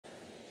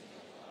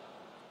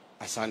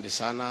Asante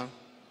sana.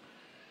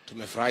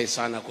 Tumefurahi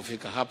sana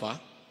kufika hapa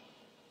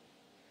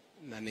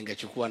na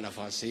ningechukua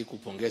nafasi hii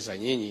kupongeza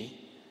nyinyi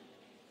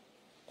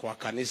kwa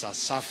kanisa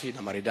safi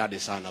na maridadi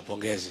sana.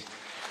 Pongezi.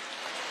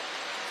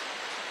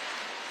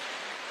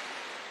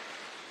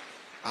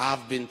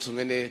 I've been to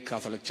many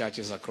Catholic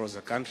churches across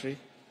the country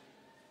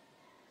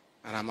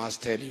and I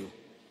must tell you,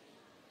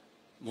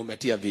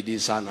 mumetia bidii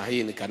sana.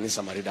 Hii ni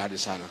kanisa maridadi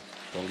sana.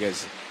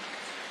 Pongezi.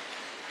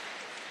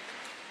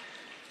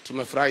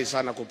 Tumefurahi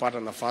sana kupata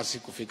nafasi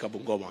kufika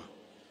Bungoma,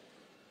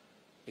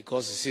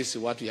 because sisi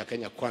watu ya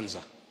Kenya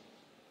Kwanza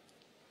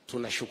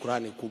tuna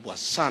shukrani kubwa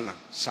sana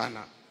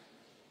sana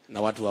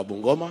na watu wa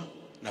Bungoma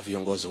na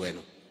viongozi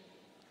wenu,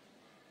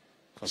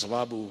 kwa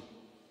sababu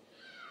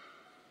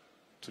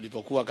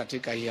tulipokuwa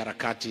katika hii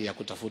harakati ya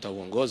kutafuta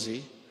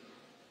uongozi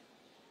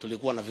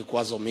tulikuwa na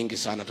vikwazo mingi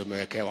sana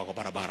tumewekewa kwa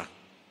barabara,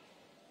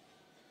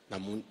 na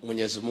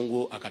Mwenyezi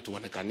Mungu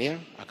akatuonekania,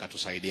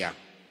 akatusaidia.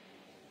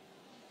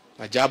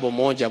 Na jambo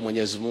moja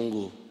Mwenyezi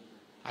Mungu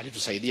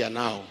alitusaidia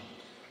nao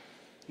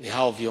ni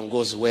hao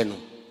viongozi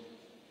wenu,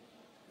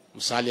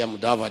 Musalia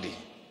Mudavadi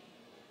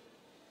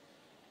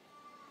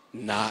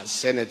na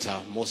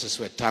Senator Moses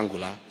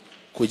Wetangula,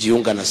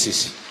 kujiunga na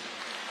sisi.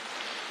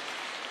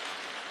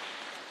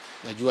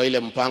 Najua ile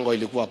mpango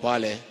ilikuwa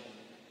pale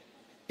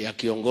ya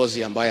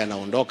kiongozi ambaye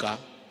anaondoka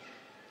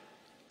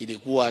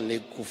ilikuwa ni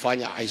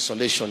kufanya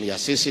isolation ya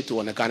sisi,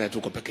 tuonekane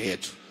tuko peke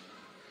yetu.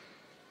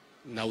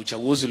 Na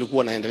uchaguzi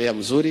ulikuwa unaendelea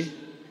mzuri,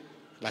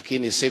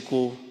 lakini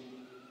siku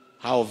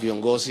hao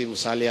viongozi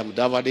Musalia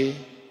Mudavadi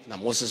na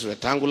Moses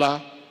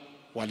Wetangula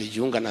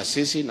walijiunga na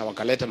sisi na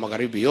wakaleta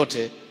magharibi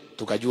yote,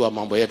 tukajua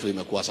mambo yetu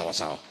imekuwa sawa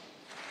sawa.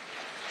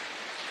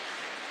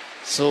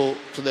 So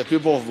to the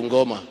people of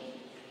Bungoma,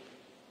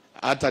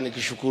 hata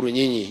nikishukuru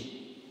nyinyi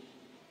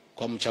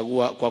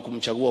kwa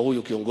kumchagua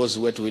huyu kiongozi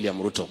wetu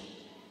William Ruto.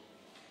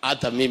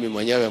 Hata mimi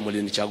mwenyewe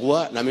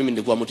mlinichagua na mimi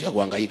nilikuwa mtu ya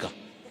kuhangaika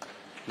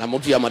na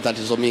mtu ya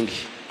matatizo mingi.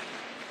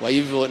 Kwa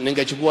hivyo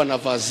ningechukua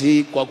nafasi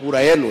hii kwa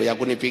kura yenu ya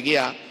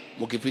kunipigia,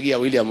 mkipigia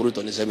William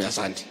Ruto niseme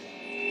asante.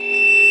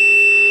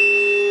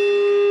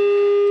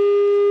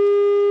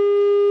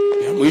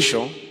 Ya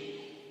mwisho,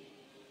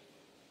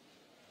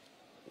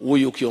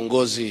 huyu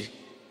kiongozi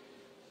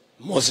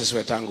Moses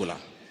Wetangula,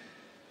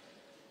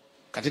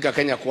 katika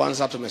Kenya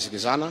Kwanza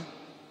tumesikizana.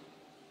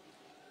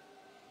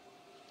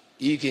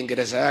 Hii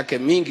Kiingereza yake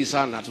mingi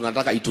sana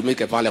tunataka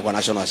itumike pale kwa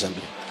National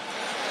Assembly,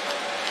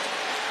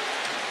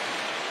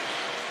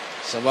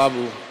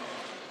 sababu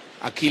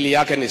akili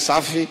yake ni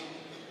safi,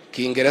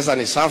 Kiingereza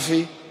ni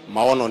safi,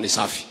 maono ni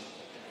safi.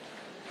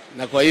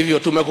 Na kwa hivyo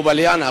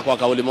tumekubaliana kwa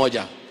kauli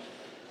moja,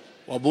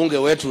 wabunge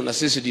wetu na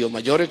sisi ndio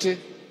majority,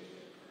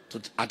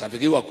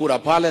 atapigiwa kura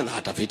pale na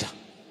atapita.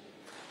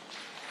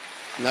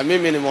 Na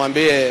mimi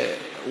nimwambie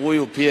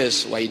huyu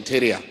PS wa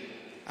Interior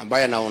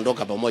ambaye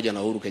anaondoka pamoja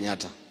na Uhuru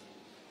Kenyatta,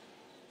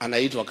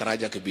 anaitwa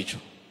Karaja Kibicho.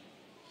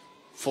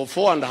 For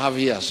 4.5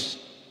 years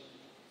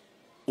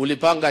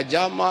ulipanga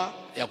jama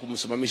ya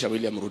kumsimamisha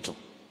William Ruto,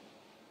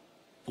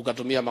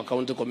 ukatumia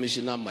county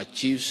commissioner,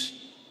 chiefs,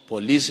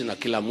 polisi na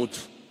kila mtu.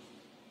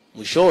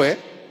 Mwishowe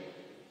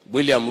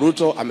William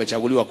Ruto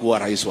amechaguliwa kuwa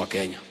rais wa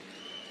Kenya.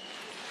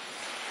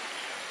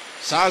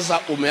 Sasa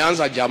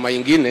umeanza jama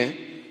ingine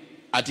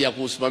ati ya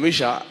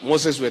kusimamisha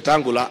Moses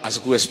Wetangula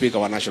asikuwe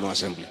speaker wa National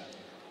Assembly.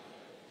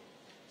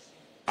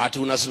 Ati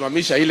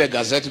unasimamisha ile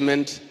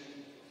gazettement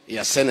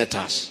ya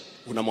senators,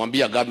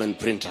 unamwambia government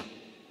printer.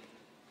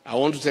 I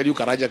want to tell you,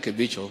 Karaja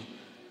Kibicho,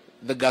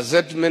 the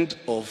gazettement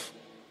of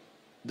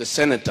the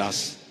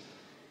senators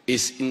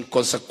is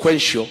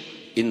inconsequential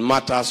in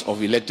matters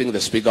of electing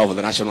the Speaker of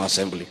the National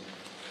Assembly.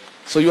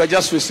 So you are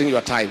just wasting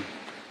your time.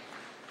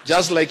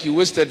 Just like you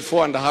wasted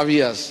 4.5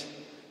 years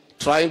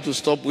trying to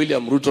stop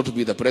William Ruto to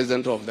be the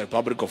President of the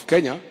Republic of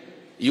Kenya,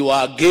 you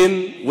are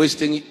again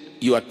wasting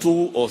your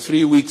 2 or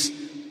 3 weeks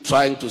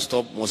trying to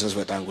stop Moses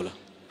Wetangula.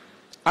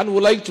 And we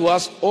would like to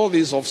ask all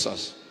these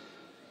officers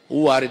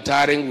who are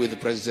retiring with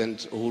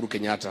President Uhuru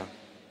Kenyatta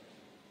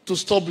to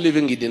stop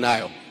living in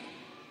denial.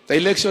 The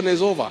election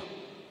is over.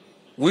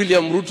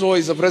 William Ruto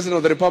is the President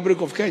of the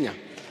Republic of Kenya.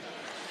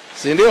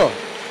 Sindio?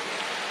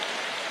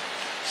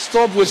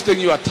 Stop wasting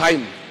your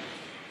time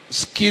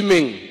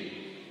scheming.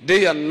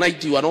 Day and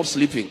night you are not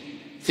sleeping,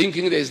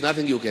 thinking there is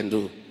nothing you can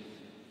do.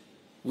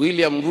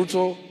 William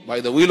Ruto, by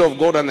the will of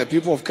God and the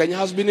people of Kenya,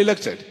 has been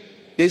elected.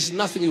 There is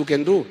nothing you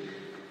can do.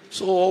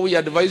 So all we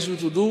advise you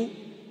to do,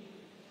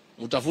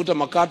 mutafuta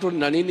makato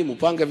na nini,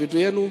 mupange vitu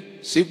yenu,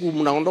 siku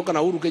mnaondoka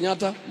na Uhuru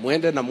Kenyatta,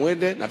 muende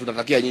na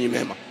tutatakia nyinyi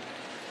mema.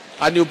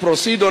 And you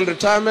proceed on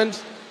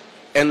retirement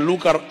and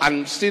look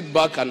and sit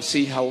back and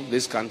see how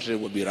this country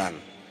will be run.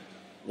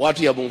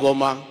 Watu ya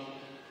Bungoma,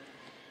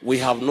 we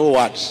have no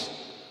words.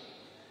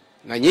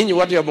 Na nyinyi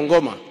watu ya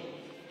Bungoma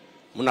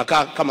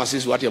mnakaa kama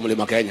sisi watu ya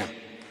Mlima Kenya.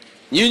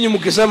 Nyinyi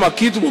mkisema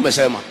kitu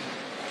mumesema,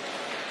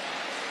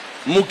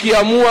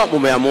 mkiamua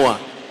mumeamua.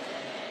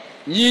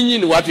 Nyinyi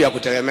ni watu ya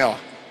kutegemewa.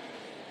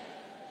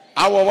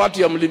 Hawa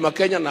watu ya Mlima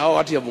Kenya na hawa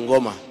watu ya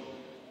Bungoma,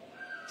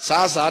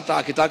 sasa hata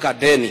akitaka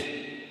deni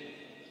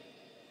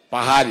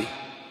pahali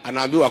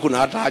anaambiwa hakuna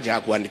hata haja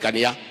ya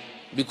kuandikania,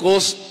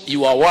 because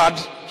your word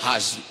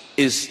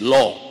is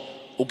law.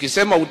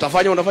 Ukisema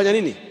utafanya, unafanya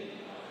nini?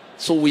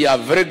 So we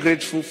are very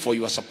grateful for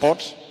your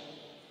support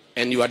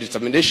and your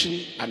determination,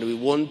 and we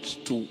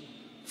want to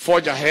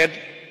forge ahead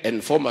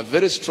and form a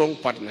very strong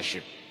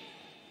partnership.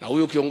 Na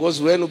huyu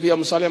kiongozi wenu pia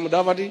Musalia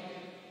Mudavadi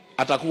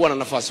atakuwa na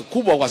nafasi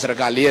kubwa kwa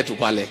serikali yetu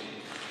pale.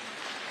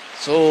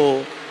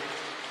 So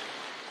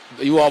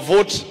your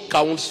vote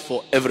counts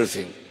for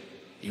everything.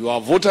 You are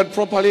voted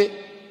properly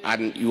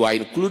and you are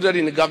included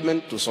in the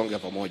government, tusonge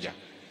pamoja.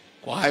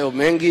 Kwa hayo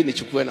mengi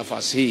nichukue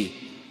nafasi hii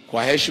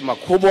kwa heshima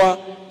kubwa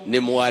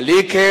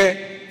nimualike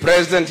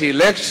President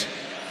elect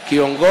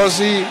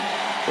kiongozi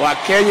wa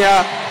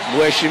Kenya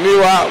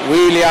Mheshimiwa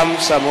William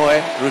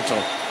Samoei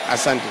Ruto.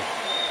 Asante.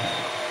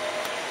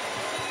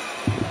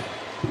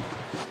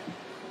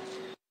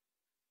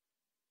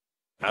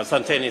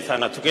 Asanteni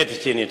sana, tuketi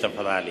chini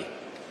tafadhali.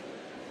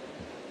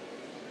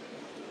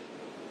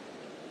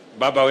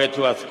 Baba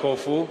wetu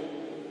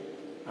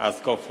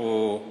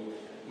Askofu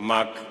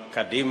Mark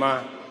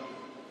Kadima,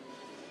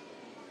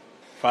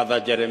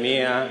 Father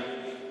Jeremiah,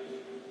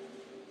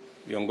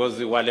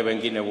 viongozi wale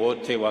wengine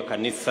wote wa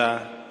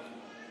kanisa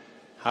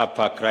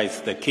hapa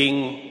Christ the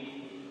King,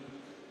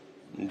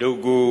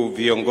 ndugu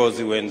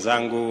viongozi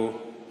wenzangu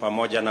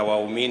pamoja na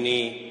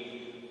waumini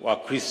wa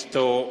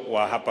Kristo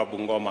wa hapa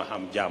Bungoma,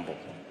 hamjambo.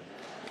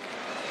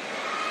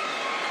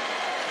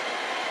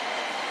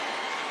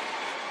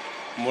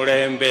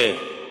 Murembe,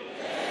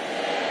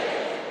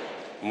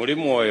 muri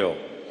mwoyo,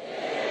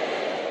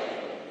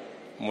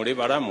 muri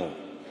baramu,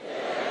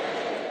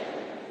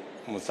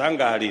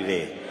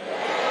 musangalire.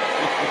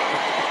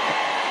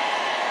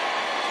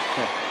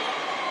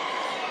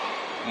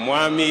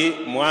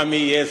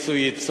 Mwami Yesu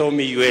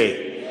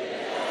itsomiwe,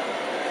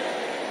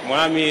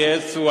 Mwami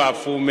Yesu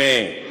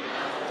afume,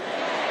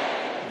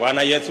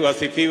 Bwana Yesu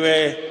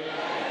asifiwe.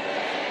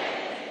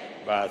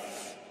 Bas,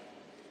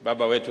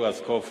 baba wetu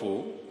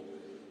askofu,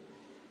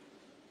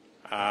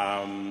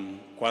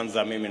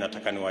 kwanza mimi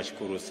nataka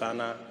niwashukuru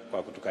sana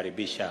kwa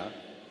kutukaribisha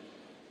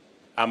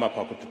ama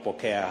kwa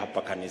kutupokea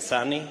hapa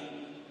kanisani.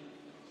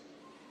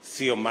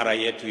 Sio mara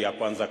yetu ya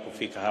kwanza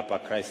kufika hapa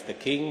Christ the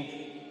King.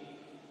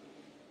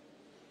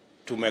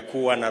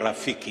 Tumekuwa na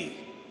rafiki,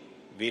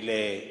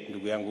 vile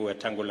ndugu yangu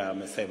Wetangula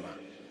amesema.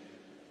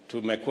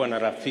 Tumekuwa na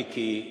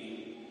rafiki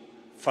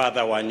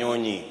Father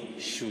Wanyonyi,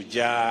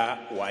 shujaa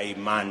wa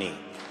imani,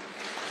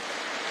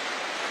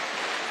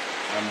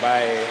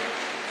 ambaye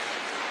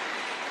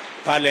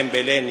pale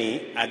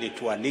mbeleni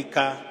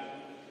alitualika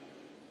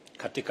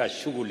katika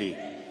shughuli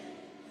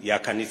ya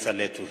kanisa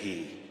letu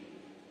hii.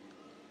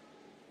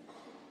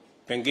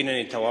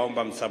 Pengine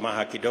nitawaomba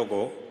msamaha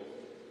kidogo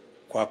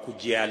kwa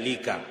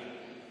kujialika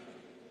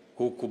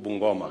huku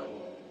Bungoma.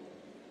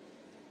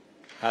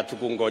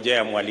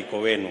 Hatukungojea mwaliko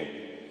wenu.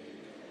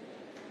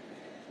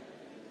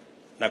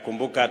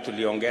 Nakumbuka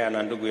tuliongea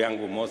na ndugu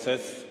yangu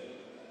Moses,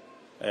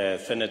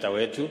 seneta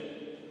wetu,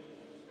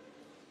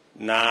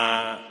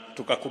 na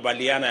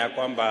tukakubaliana ya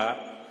kwamba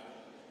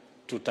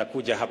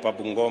tutakuja hapa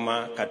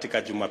Bungoma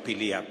katika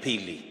Jumapili ya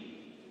pili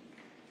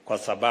kwa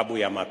sababu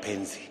ya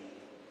mapenzi.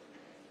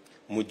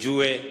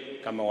 Mjue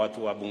kama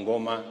watu wa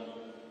Bungoma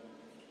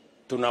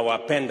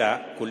tunawapenda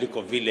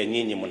kuliko vile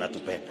nyinyi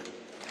mnatupenda.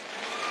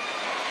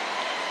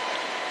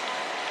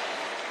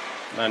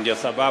 Na ndio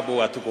sababu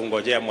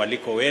hatukungojea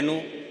mwaliko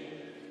wenu,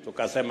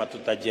 tukasema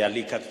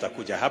tutajialika,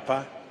 tutakuja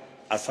hapa.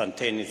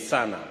 Asanteni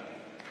sana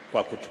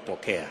kwa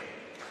kutupokea.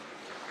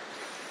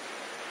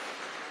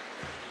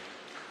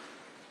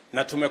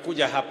 Na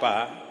tumekuja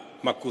hapa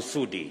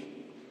makusudi